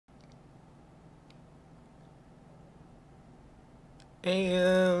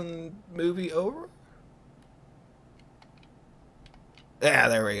And movie over? Yeah,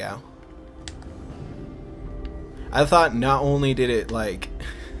 there we go. I thought not only did it, like,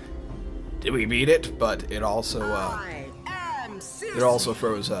 did we beat it, but it also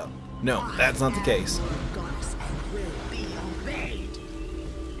froze up. No, that's not the case.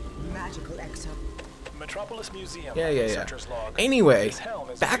 Metropolis Museum. Yeah. Anyway,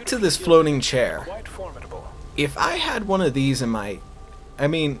 back to this floating chair. If I had one of these in my... I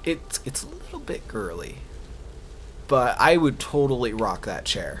mean, it's a little bit girly, but I would totally rock that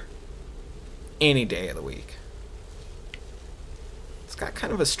chair any day of the week. It's got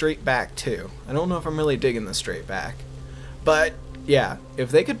kind of a straight back too. I don't know if I'm really digging the straight back, but yeah,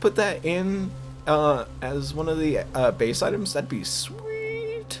 if they could put that in as one of the base items, that'd be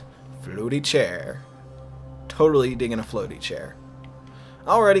sweet. Floaty chair. Totally digging a floaty chair.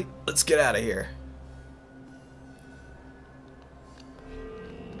 Alrighty, let's get out of here.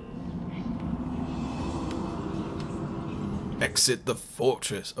 Exit the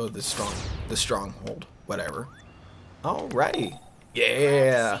fortress. Oh, the stronghold. Whatever. Alrighty.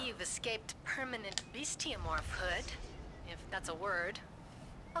 Yeah. I see you've escaped permanent bestiamorphhood, if that's a word.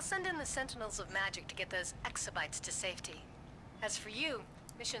 I'll send in the Sentinels of Magic to get those exabytes to safety. As for you,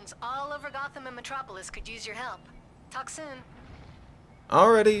 missions all over Gotham and Metropolis could use your help. Talk soon.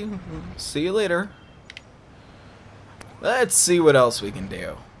 Alrighty. See you later. Let's see what else we can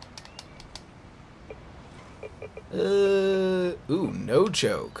do. Ooh, no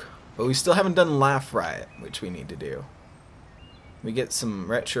joke. But we still haven't done Laugh Riot, which we need to do. We get some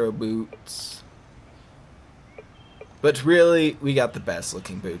retro boots. But really, we got the best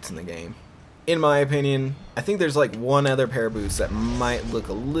looking boots in the game. In my opinion, I think there's like one other pair of boots that might look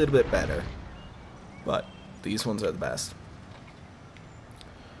a little bit better. But these ones are the best.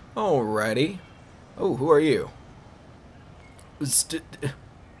 Alrighty. Oh, who are you?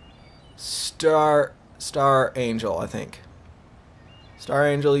 Star Angel, I think. Star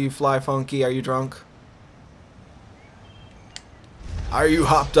Angel, you fly funky. Are you drunk? Are you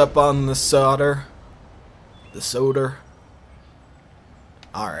hopped up on the solder? The soda?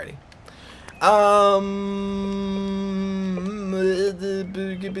 Alrighty.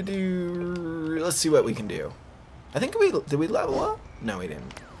 Let's see what we can do. I think did we level up? No, we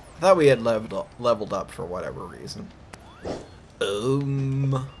didn't. I thought we had leveled up for whatever reason.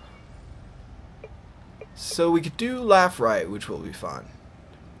 So we could do Laugh Riot, which will be fun,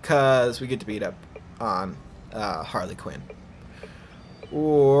 cause we get to beat up on Harley Quinn.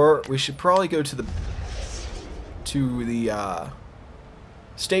 Or we should probably go to the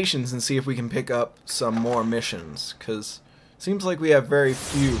stations and see if we can pick up some more missions, cause it seems like we have very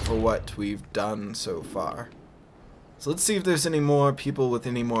few for what we've done so far. So let's see if there's any more people with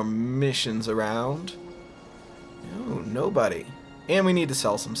any more missions around. No, nobody. And we need to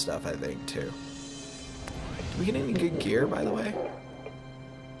sell some stuff, I think, too. Do we get any good gear, by the way?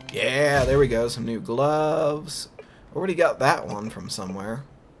 Yeah, there we go. Some new gloves. Already got that one from somewhere.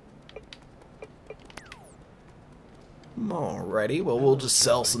 Alrighty, well, we'll just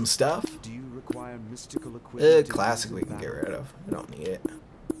sell some stuff. Do you require mystical equipment? Classic we can get rid of. We don't need it.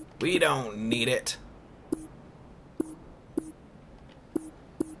 We don't need it.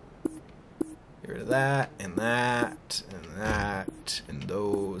 Get rid of that, and that, and that, and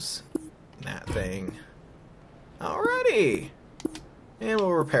those, and that thing. Alrighty! And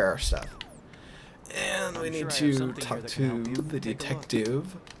we'll repair our stuff. And we need to talk to the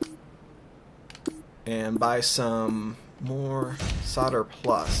detective and buy some more solder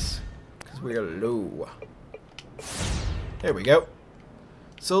plus, because we are low. There we go.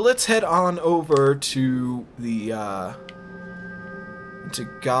 So let's head on over to the to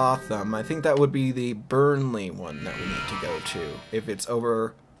Gotham. I think that would be the Burnley one that we need to go to if it's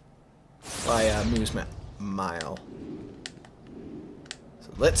over by Amusement Mile.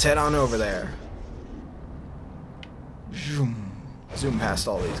 So let's head on over there. Zoom. Zoom past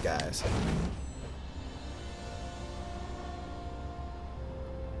all these guys.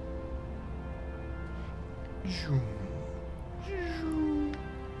 Zoom. Zoom.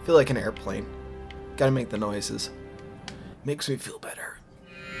 Feel like an airplane. Gotta make the noises. Makes me feel better.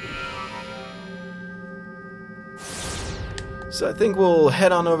 So I think we'll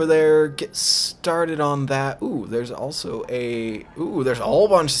head on over there, get started on that. Ooh, there's also there's a whole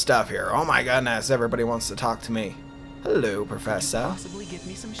bunch of stuff here. Oh my goodness, everybody wants to talk to me. Hello, Professor. Can you possibly get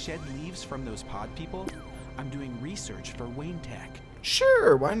me some shed leaves from those pod people? I'm doing research for Wayne Tech.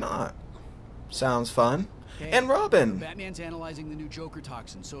 Sure, why not? Sounds fun. Hey, and Robin. Batman's analyzing the new Joker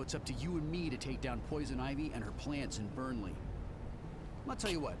toxin, so it's up to you and me to take down Poison Ivy and her plants in Burnley. I'll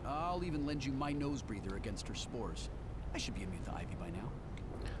tell you what, I'll even lend you my nose breather against her spores. I should be immune to Ivy by now.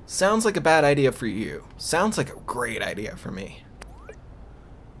 Sounds like a bad idea for you. Sounds like a great idea for me.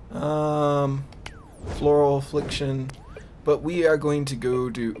 Floral affliction. But we are going to go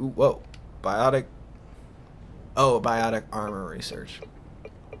do... Ooh, whoa. Biotic... Oh, biotic armor research.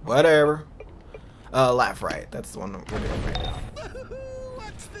 Whatever. Laugh right. That's the one we're doing right now.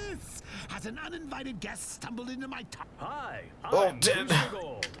 What's this? Has an uninvited guest stumbled into my top? Hi, Oh, I'm damn. Booster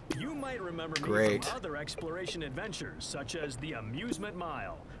Gold. You might remember me Great. from other exploration adventures, such as the Amusement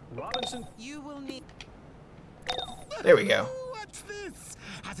Mile. Robinson... You will need... There we go. What's this?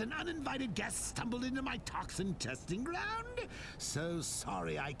 Has an uninvited guest stumbled into my toxin testing ground? So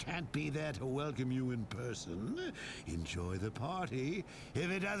sorry I can't be there to welcome you in person. Enjoy the party,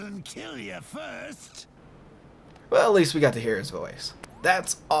 if it doesn't kill you first. Well, at least we got to hear his voice.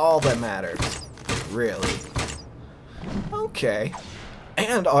 That's all that matters. Really. Okay.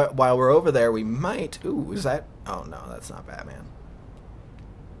 And while we're over there, we might... Ooh, is that... Oh, no, that's not Batman.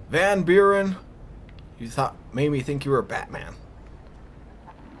 Van Buren, you made me think you were Batman.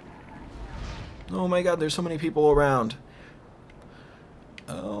 Oh my god, there's so many people around.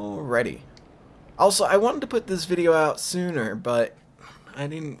 Alrighty. Also, I wanted to put this video out sooner, but I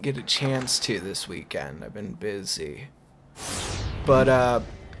didn't get a chance to this weekend. I've been busy. But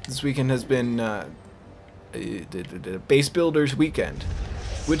this weekend has been Base Builders Weekend,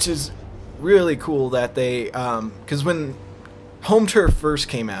 which is really cool that they, because when Home Turf first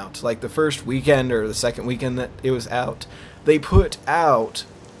came out, like the first weekend or the second weekend that it was out, they put out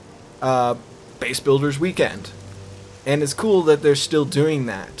Base Builders Weekend. And it's cool that they're still doing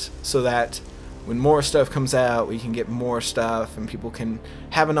that, so that when more stuff comes out, we can get more stuff, and people can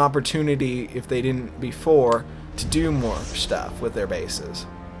have an opportunity, if they didn't before, to do more stuff with their bases.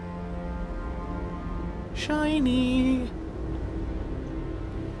 Shiny!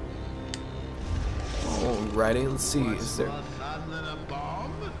 Alrighty, let's see, is there... More fun than a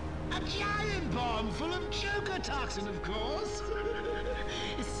bomb? A giant bomb full of Joker toxin, of course.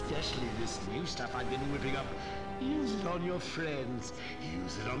 Especially this new stuff I've been whipping up. Use it on your friends.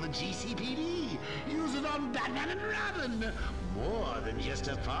 Use it on the GCPD. Use it on Batman and Robin. More than just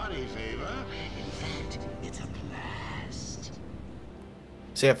a party favor. In fact, it's a blast.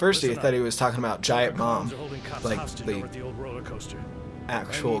 See, at first I thought he was talking about Giant Bomb, like the the old roller coaster.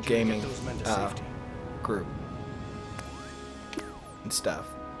 actual gaming group and stuff.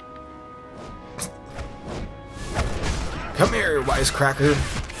 Come here, wisecracker.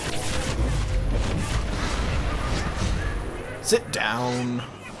 Sit down.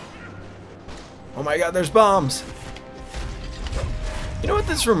 Oh my god, there's bombs. You know what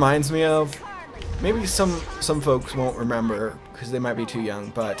this reminds me of? Maybe some folks won't remember because they might be too young,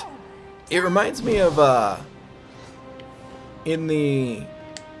 but it reminds me of in the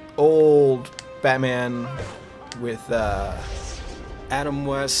old Batman with Adam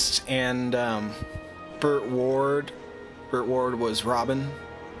West and Burt Ward. Burt Ward was Robin.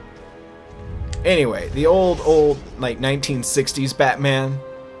 Anyway, the old like 1960s Batman.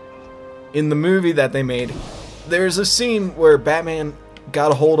 In the movie that they made, there's a scene where Batman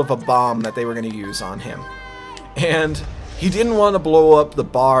got a hold of a bomb that they were going to use on him. And he didn't want to blow up the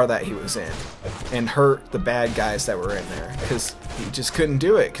bar that he was in and hurt the bad guys that were in there, because he just couldn't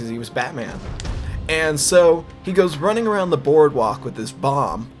do it because he was Batman. And so he goes running around the boardwalk with this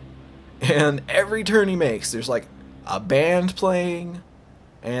bomb, and every turn he makes, there's like a band playing,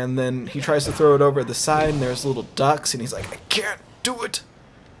 and then he tries to throw it over the side, and there's little ducks, and he's like, I can't do it.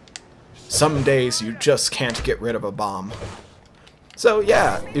 Some days you just can't get rid of a bomb. So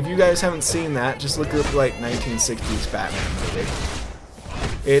yeah, if you guys haven't seen that, just look up like 1960s Batman movie.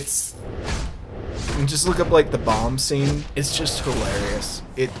 It's... and just look up like the bomb scene. It's just hilarious.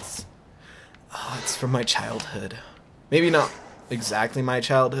 It's from my childhood. Maybe not exactly my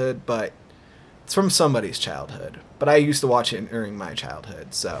childhood, but it's from somebody's childhood. But I used to watch it during my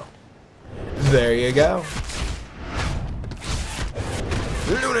childhood, so there you go.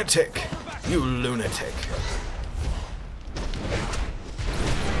 Lunatic! You lunatic.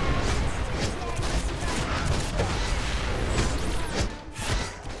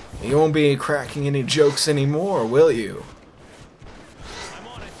 You won't be cracking any jokes anymore, will you?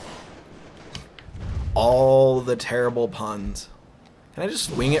 All the terrible puns. Can I just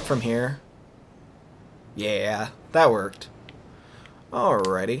wing it from here? Yeah, that worked.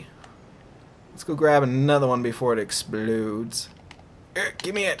 Alrighty. Let's go grab another one before it explodes.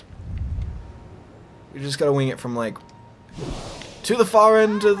 Give me it! You just gotta wing it from, like, to the far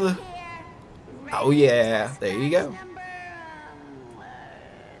end of the... Oh yeah, there you go.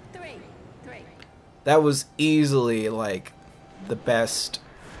 That was easily, like, the best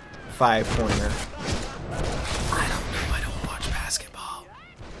 5-pointer. I don't know.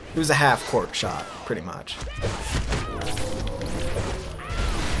 It was a half-court shot, pretty much.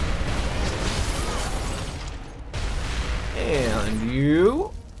 And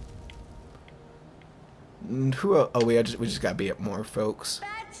you... And who else? Oh, we just gotta beat up more folks.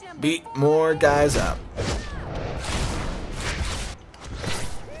 Beat more guys up.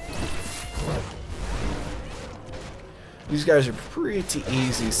 These guys are pretty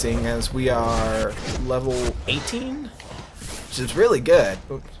easy, seeing as we are level 18, which is really good.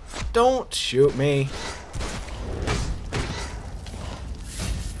 Don't shoot me.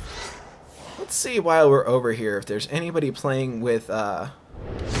 Let's see while we're over here if there's anybody playing with these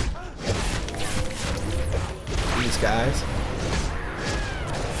guys.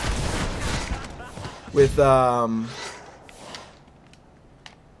 With oh,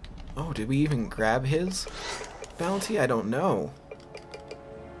 did we even grab his bounty? I don't know.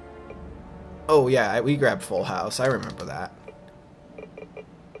 Oh yeah, we grabbed Full House. I remember that.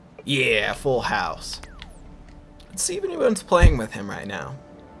 Yeah, Full House. Let's see if anyone's playing with him right now.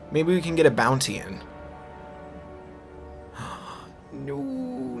 Maybe we can get a bounty in. No,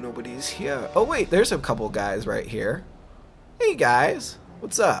 nobody's here. Oh wait, there's a couple guys right here. Hey guys,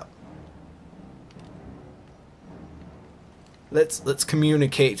 what's up? Let's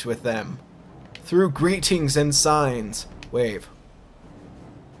communicate with them through greetings and signs. Wave.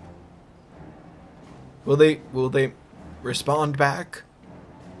 Will they respond back?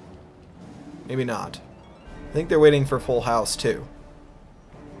 Maybe not. I think they're waiting for Full House too.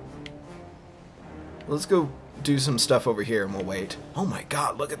 Let's go do some stuff over here and we'll wait. Oh my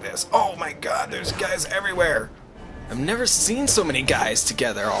god, look at this. Oh my god, there's guys everywhere. I've never seen so many guys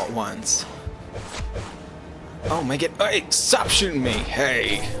together all at once. Oh my god. Hey, stop shooting me.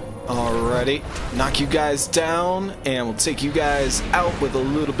 Hey. Alrighty. Knock you guys down, and we'll take you guys out with a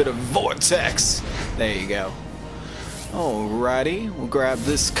little bit of vortex. There you go. Alrighty. We'll grab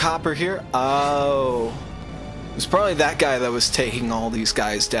this copper here. Oh. It was probably that guy that was taking all these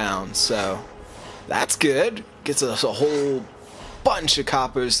guys down, so that's good. Gets us a whole bunch of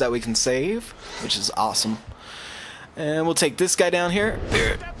coppers that we can save, which is awesome. And we'll take this guy down here.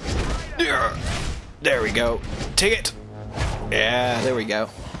 There we go. Take it. Yeah, there we go.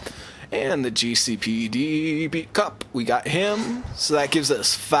 And the GCPD cup, we got him. So that gives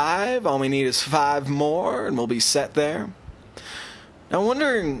us 5. All we need is 5 more, and we'll be set there. Now I'm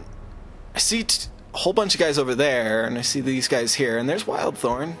wondering, I see a whole bunch of guys over there, and I see these guys here, and there's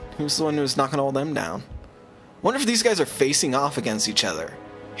Wildthorn, who's the one who's knocking all them down. I wonder if these guys are facing off against each other.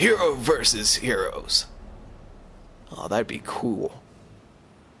 Hero versus heroes. Oh, that'd be cool.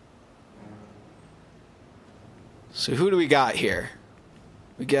 So who do we got here?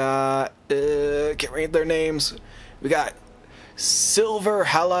 We got, can't read their names. We got Silver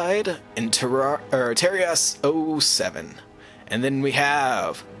Halide and Terias 07. And then we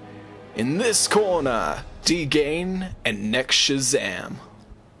have, in this corner, D-Gain and Next Shazam.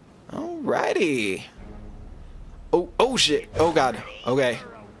 Alrighty. Oh shit. Oh god. Okay.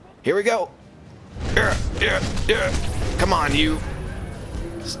 Here we go. Come on, you.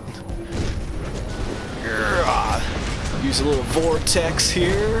 Use a little vortex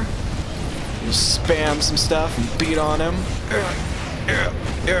here. We'll spam some stuff and beat on him.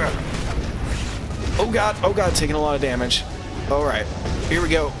 Oh god, taking a lot of damage. Alright, here we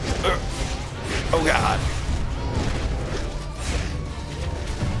go. Oh god.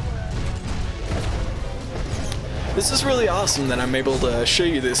 This is really awesome that I'm able to show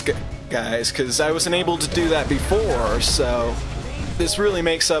you this, guys, because I wasn't able to do that before, so this really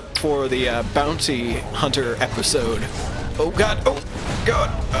makes up for the bounty hunter episode. Oh god, oh god,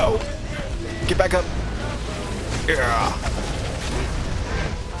 oh. Get back up. Yeah.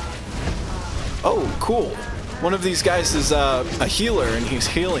 Oh, cool. One of these guys is a healer and he's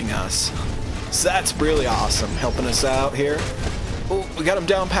healing us. So that's really awesome, helping us out here. Oh, we got him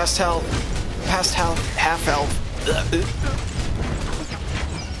down past health. Past health, half health.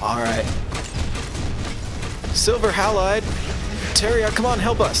 Alright. Silver Halide. Terria, come on,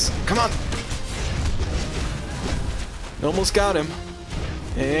 help us. Come on. Almost got him.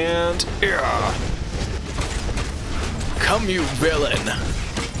 And come, you villain.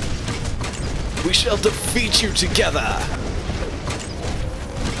 We shall defeat you together.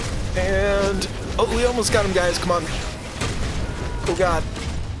 And oh, we almost got him, guys. Come on. Oh god.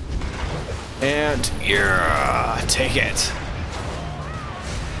 And take it.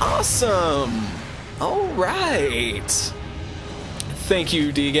 Awesome. All right. Thank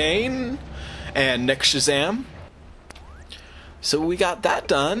you, D-Gain and Next Shazam. So we got that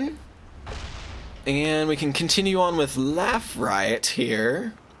done, and we can continue on with Laugh Riot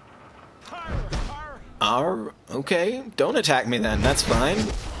here. Okay, don't attack me then, that's fine.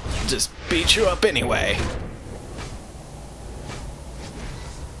 just beat you up anyway.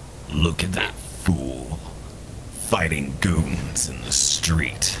 Look at that fool, fighting goons in the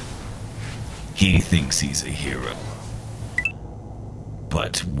street. He thinks he's a hero.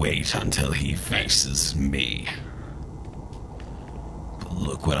 But wait until he faces me. But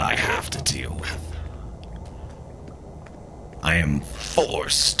look what I have to deal with. I am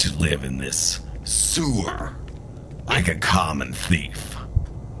forced to live in this sewer like a common thief.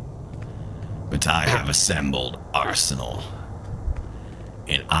 But I have assembled arsenal,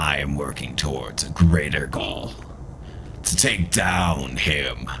 and I am working towards a greater goal: to take down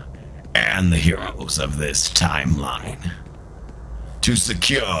him and the heroes of this timeline, to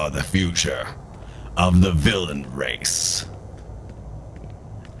secure the future of the villain race.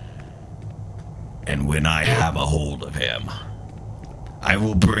 And when I have a hold of him, I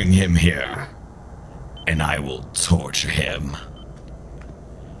will bring him here, and I will torture him.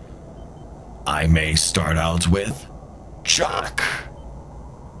 I may start out with chalk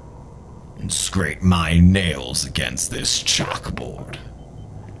and scrape my nails against this chalkboard.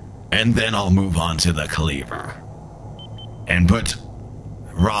 And then I'll move on to the cleaver and put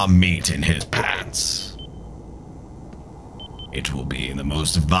raw meat in his pants. It will be the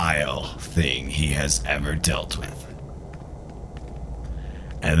most vile thing he has ever dealt with.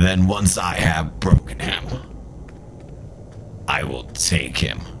 And then once I have broken him, I will take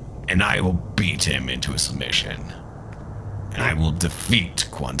him and I will beat him into a submission. And I will defeat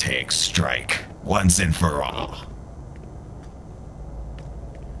Quantaic Strike once and for all.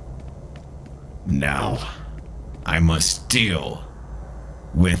 Now, I must deal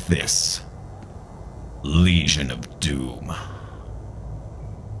with this Legion of Doom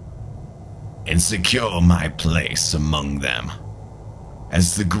and secure my place among them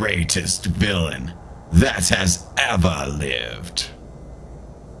as the greatest villain that has ever lived.